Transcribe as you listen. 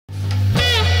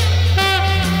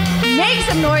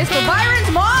some noise for Byron's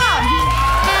mom.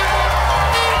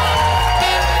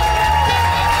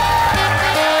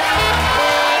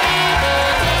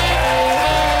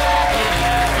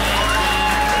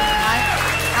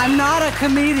 I'm not a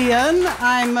comedian.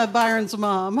 I'm Byron's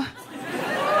mom.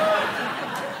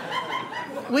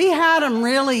 We had him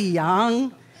really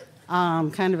young,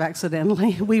 kind of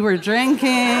accidentally. We were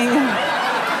drinking.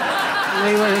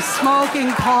 We were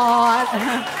smoking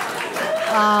pot.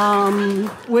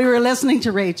 We were listening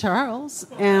to Ray Charles.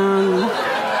 And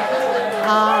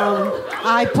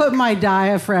I put my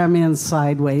diaphragm in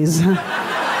sideways.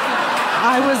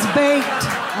 I was baked.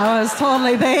 I was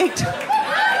totally baked.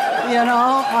 You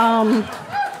know?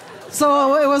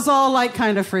 So it was all like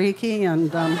kind of freaky.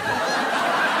 And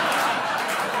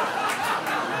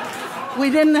we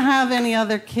didn't have any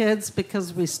other kids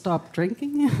because we stopped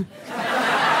drinking. You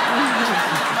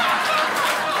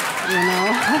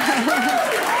know?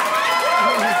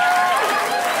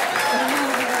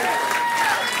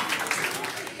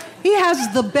 He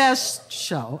has the best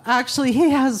show. Actually, he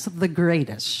has the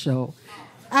greatest show.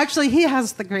 Actually, he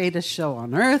has the greatest show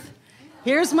on earth.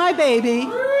 Here's my baby.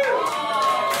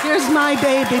 Here's my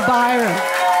baby, Byron.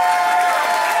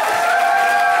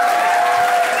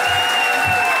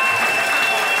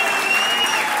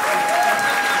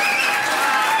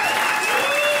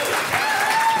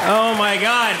 Oh, my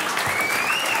God.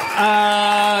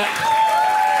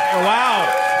 Wow.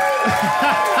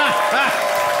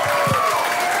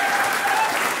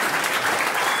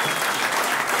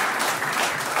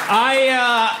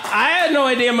 I had no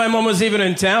idea my mom was even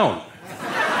in town.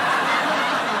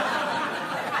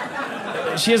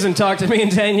 She hasn't talked to me in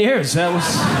 10 years. That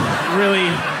was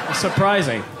really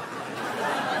surprising.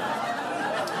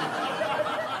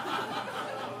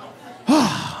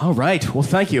 All right. Well,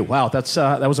 thank you. Wow,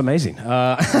 that was amazing.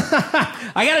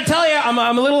 I got to tell you,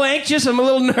 I'm a little anxious. I'm a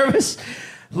little nervous,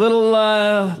 a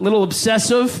little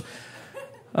obsessive.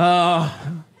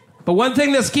 But one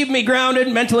thing that's keeping me grounded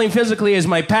mentally and physically is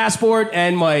my passport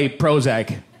and my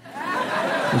Prozac.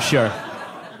 For sure.